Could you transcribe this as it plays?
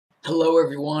Hello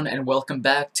everyone and welcome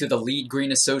back to the LEED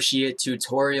Green Associate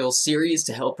tutorial series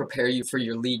to help prepare you for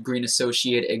your LEED Green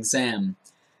Associate exam.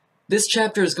 This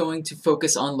chapter is going to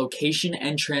focus on location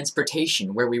and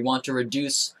transportation, where we want to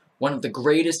reduce one of the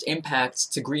greatest impacts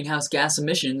to greenhouse gas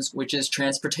emissions, which is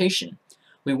transportation.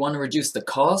 We want to reduce the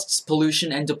costs,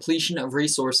 pollution, and depletion of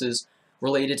resources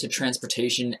related to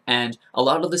transportation, and a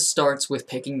lot of this starts with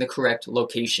picking the correct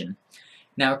location.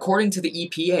 Now, according to the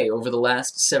EPA, over the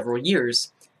last several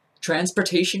years,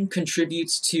 transportation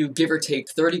contributes to give or take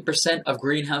 30% of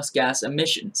greenhouse gas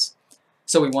emissions.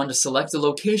 So we want to select a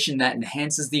location that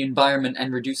enhances the environment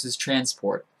and reduces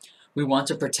transport. We want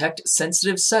to protect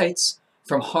sensitive sites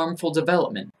from harmful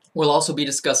development. We'll also be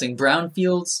discussing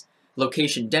brownfields,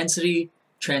 location density,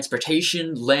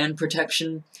 transportation, land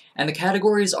protection, and the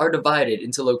categories are divided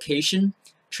into location,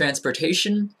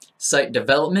 transportation, site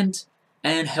development,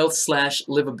 and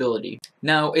health/livability.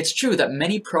 Now, it's true that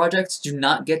many projects do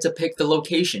not get to pick the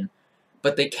location,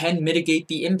 but they can mitigate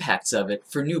the impacts of it.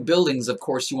 For new buildings, of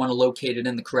course, you want to locate it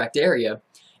in the correct area.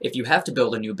 If you have to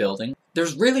build a new building,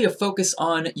 there's really a focus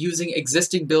on using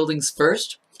existing buildings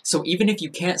first, so even if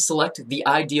you can't select the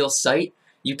ideal site,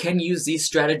 you can use these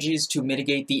strategies to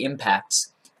mitigate the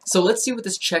impacts. So let's see what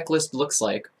this checklist looks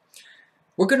like.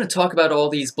 We're going to talk about all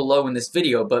these below in this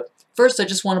video, but first I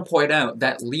just want to point out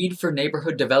that LEED for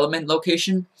neighborhood development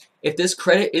location, if this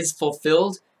credit is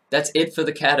fulfilled, that's it for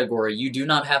the category. You do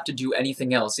not have to do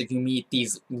anything else if you meet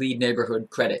these LEED neighborhood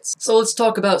credits. So let's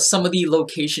talk about some of the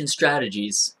location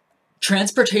strategies.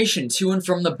 Transportation to and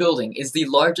from the building is the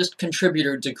largest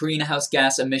contributor to greenhouse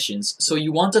gas emissions, so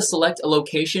you want to select a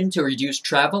location to reduce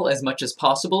travel as much as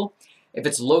possible. If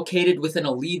it's located within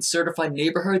a LEED certified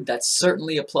neighborhood, that's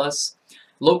certainly a plus.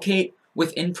 Locate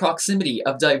within proximity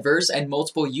of diverse and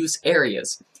multiple use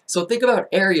areas. So think about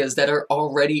areas that are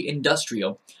already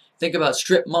industrial. Think about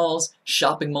strip malls,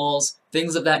 shopping malls,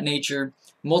 things of that nature,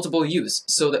 multiple use,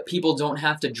 so that people don't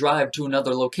have to drive to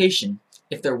another location.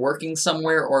 If they're working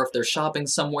somewhere or if they're shopping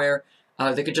somewhere,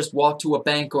 they could just walk to a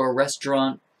bank or a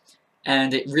restaurant,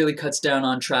 and it really cuts down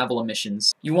on travel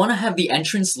emissions. You want to have the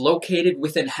entrance located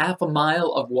within half a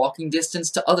mile of walking distance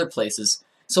to other places.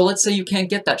 So let's say you can't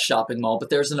get that shopping mall, but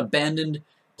there's an abandoned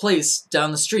place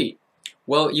down the street.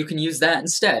 Well, you can use that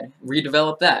instead,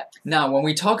 redevelop that. Now, when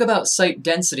we talk about site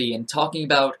density and talking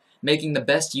about making the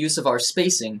best use of our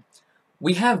spacing,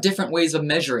 we have different ways of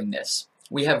measuring this.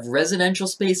 We have residential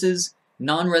spaces,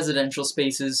 non-residential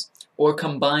spaces, or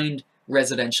combined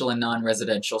residential and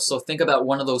non-residential. So think about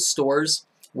one of those stores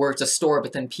where it's a store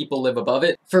but then people live above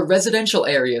it. For residential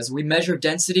areas, we measure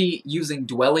density using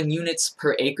dwelling units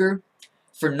per acre.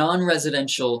 For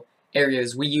non-residential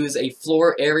areas, we use a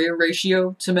floor area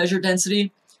ratio to measure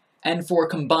density, and for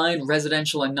combined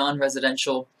residential and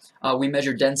non-residential, we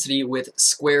measure density with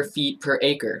square feet per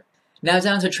acre. Now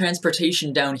down to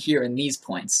transportation down here in these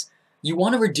points. You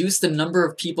want to reduce the number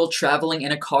of people traveling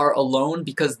in a car alone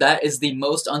because that is the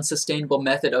most unsustainable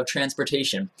method of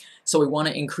transportation. So we want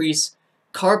to increase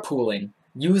carpooling,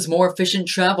 use more efficient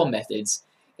travel methods,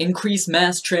 increase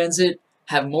mass transit,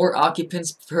 have more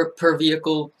occupants per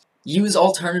vehicle, use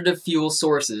alternative fuel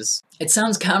sources. It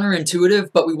sounds counterintuitive,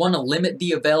 but we want to limit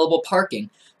the available parking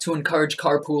to encourage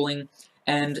carpooling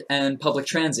and public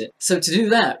transit. So to do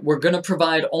that, we're going to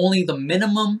provide only the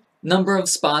minimum number of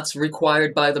spots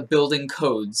required by the building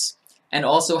codes, and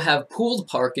also have pooled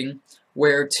parking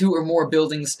where 2 or more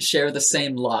buildings share the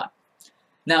same lot.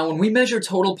 Now, when we measure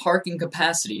total parking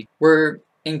capacity, we're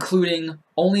including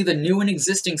only the new and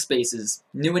existing spaces,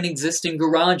 new and existing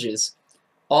garages,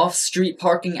 off-street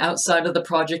parking outside of the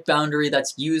project boundary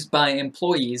that's used by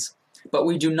employees, but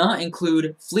we do not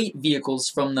include fleet vehicles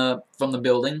from the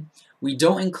building. We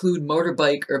don't include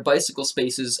motorbike or bicycle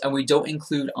spaces, and we don't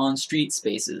include on-street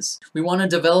spaces. We want to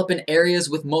develop in areas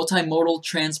with multimodal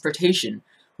transportation,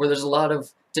 where there's a lot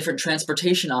of different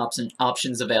transportation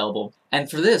options available.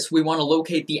 And for this, we want to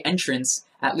locate the entrance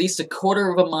at least a quarter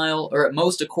of a mile, or at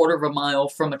most a quarter of a mile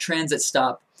from a transit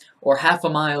stop, or half a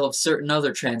mile of certain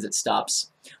other transit stops.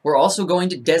 We're also going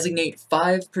to designate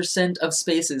 5% of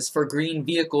spaces for green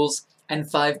vehicles and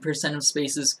 5% of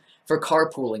spaces for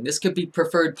carpooling. This could be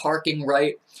preferred parking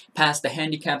right past the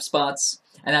handicap spots,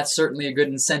 and that's certainly a good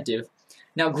incentive.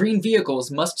 Now, green vehicles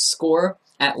must score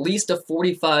at least a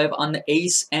 45 on the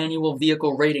ACE Annual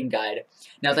Vehicle Rating Guide.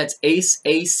 Now that's ACE,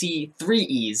 AC, 3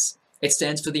 E's. It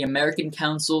stands for the American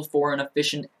Council for an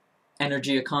Efficient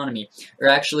Energy Economy, or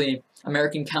actually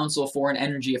American Council for an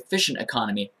Energy Efficient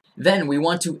Economy. Then we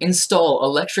want to install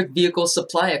electric vehicle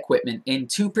supply equipment in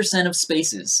 2% of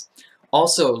spaces.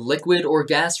 Also, liquid or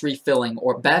gas refilling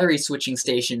or battery switching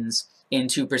stations in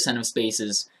 2% of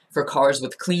spaces. for cars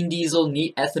with clean diesel,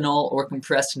 neat ethanol, or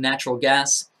compressed natural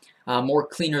gas, more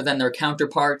cleaner than their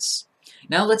counterparts.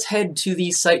 Now let's head to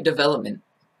the site development.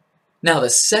 Now the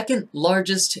second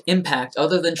largest impact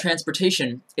other than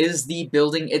transportation is the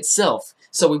building itself.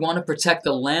 So we want to protect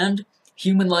the land,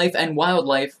 human life, and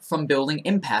wildlife from building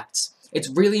impacts. It's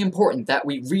really important that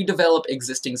we redevelop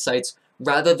existing sites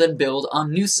rather than build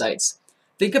on new sites.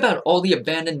 Think about all the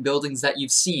abandoned buildings that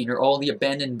you've seen or all the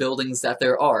abandoned buildings that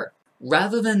there are.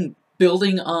 Rather than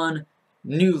building on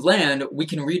new land, we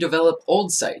can redevelop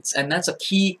old sites, and that's a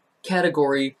key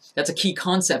category, that's a key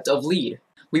concept of LEED.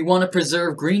 We want to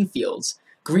preserve greenfields.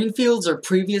 Greenfields are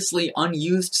previously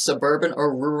unused suburban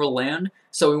or rural land,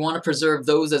 so we want to preserve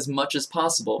those as much as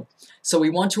possible. So we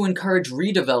want to encourage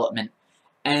redevelopment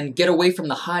and get away from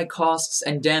the high costs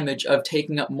and damage of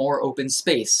taking up more open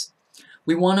space.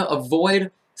 We want to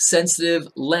avoid sensitive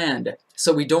land,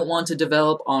 so we don't want to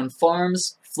develop on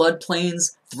farms,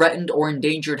 floodplains, threatened or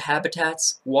endangered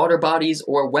habitats, water bodies,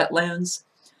 or wetlands.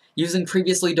 Using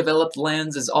previously developed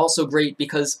lands is also great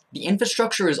because the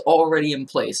infrastructure is already in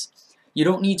place. You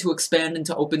don't need to expand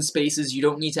into open spaces, you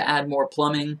don't need to add more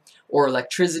plumbing or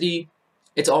electricity.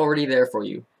 It's already there for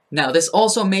you. Now, this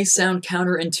also may sound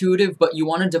counterintuitive, but you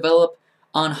want to develop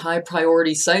on high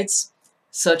priority sites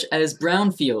such as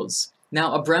brownfields.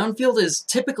 Now, a brownfield is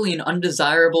typically an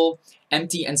undesirable,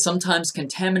 empty, and sometimes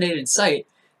contaminated site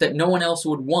that no one else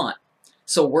would want.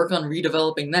 So work on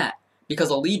redeveloping that, because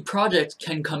a LEED project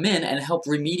can come in and help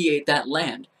remediate that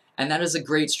land. And that is a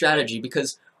great strategy,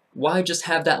 because why just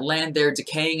have that land there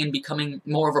decaying and becoming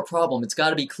more of a problem? It's got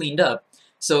to be cleaned up.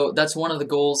 So that's one of the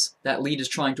goals that LEED is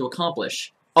trying to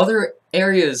accomplish. Other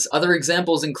areas, other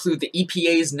examples include the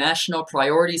EPA's national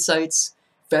priority sites,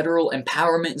 federal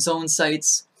empowerment zone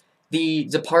sites, the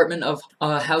Department of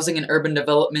Housing and Urban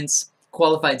Development's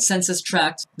qualified census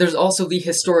tract. There's also the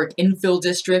historic infill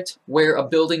district, where a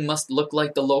building must look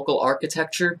like the local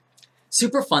architecture.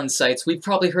 Superfund sites, we've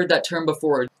probably heard that term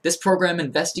before. This program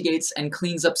investigates and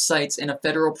cleans up sites in a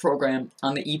federal program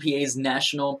on the EPA's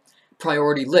national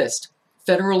priority list.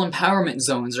 Federal empowerment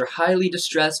zones are highly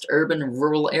distressed urban and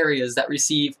rural areas that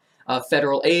receive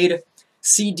federal aid.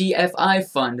 CDFI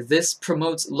fund, this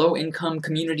promotes low-income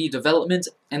community development.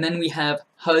 And then we have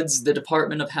HUD's, the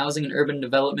Department of Housing and Urban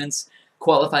Development's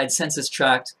qualified census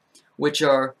tract, which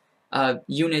are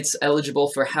units eligible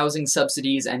for housing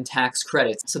subsidies and tax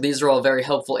credits. So these are all very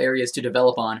helpful areas to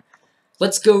develop on.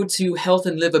 Let's go to health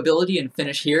and livability and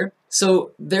finish here.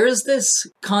 So there's this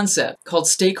concept called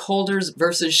stakeholders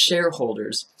versus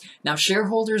shareholders. Now,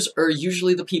 shareholders are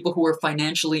usually the people who are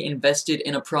financially invested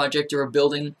in a project or a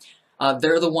building.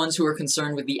 They're the ones who are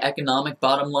concerned with the economic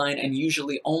bottom line, and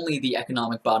usually only the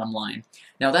economic bottom line.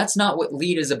 Now, that's not what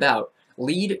LEED is about.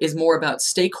 LEED is more about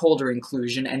stakeholder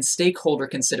inclusion and stakeholder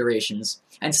considerations.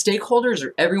 And stakeholders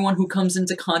are everyone who comes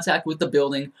into contact with the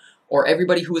building or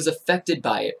everybody who is affected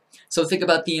by it. So think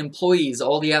about the employees,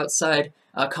 all the outside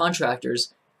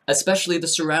contractors, especially the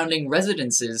surrounding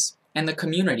residences and the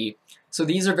community. So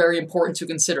these are very important to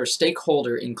consider,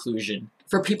 stakeholder inclusion.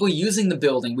 For people using the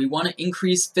building, we want to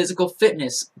increase physical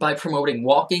fitness by promoting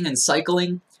walking and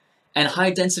cycling. And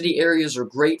high-density areas are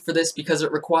great for this because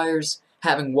it requires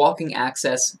having walking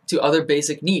access to other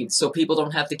basic needs, so people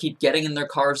don't have to keep getting in their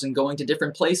cars and going to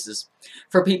different places.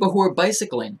 For people who are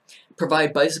bicycling,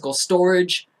 provide bicycle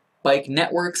storage, bike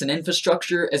networks and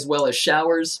infrastructure, as well as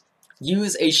showers.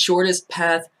 Use a shortest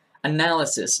path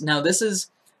analysis. Now, this is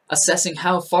assessing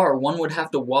how far one would have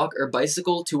to walk or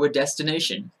bicycle to a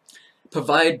destination.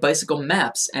 Provide bicycle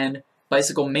maps and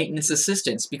bicycle maintenance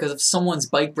assistance, because if someone's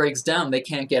bike breaks down, they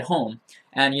can't get home,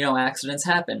 and accidents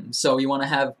happen. So you want to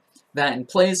have that in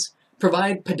place.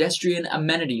 Provide pedestrian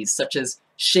amenities such as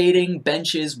shading,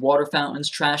 benches, water fountains,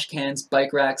 trash cans,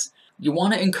 bike racks. You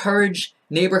want to encourage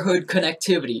neighborhood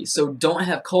connectivity, so don't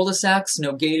have cul-de-sacs,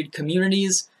 no gated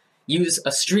communities. Use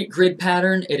a street grid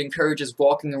pattern. It encourages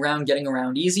walking around, getting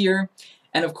around easier.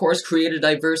 And of course, create a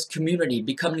diverse community.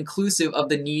 Become inclusive of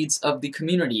the needs of the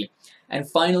community. And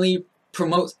finally,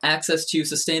 promote access to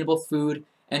sustainable food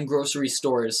and grocery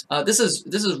stores. This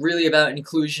is really about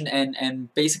inclusion,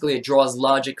 and basically it draws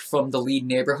logic from the LEED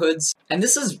neighborhoods. And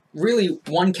this is really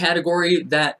one category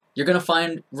that you're going to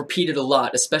find repeated a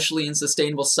lot, especially in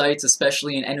sustainable sites,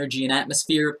 especially in energy and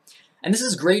atmosphere. And this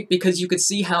is great because you can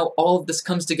see how all of this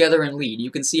comes together in LEED. You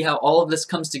can see how all of this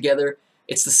comes together.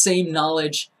 It's the same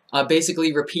knowledge,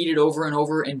 basically repeated over and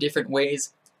over in different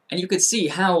ways. And you could see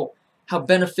how how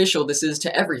beneficial this is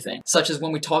to everything, such as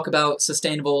when we talk about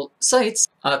sustainable sites,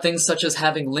 things such as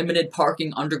having limited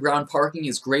parking, underground parking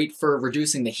is great for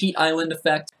reducing the heat island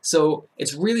effect. So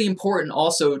it's really important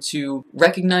also to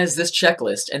recognize this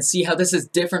checklist and see how this is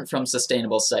different from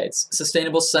sustainable sites.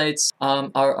 Sustainable sites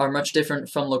are much different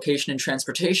from location and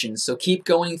transportation, so keep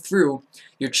going through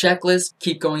your checklist,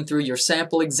 keep going through your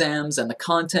sample exams and the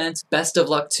content. Best of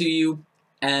luck to you,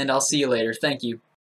 and I'll see you later. Thank you.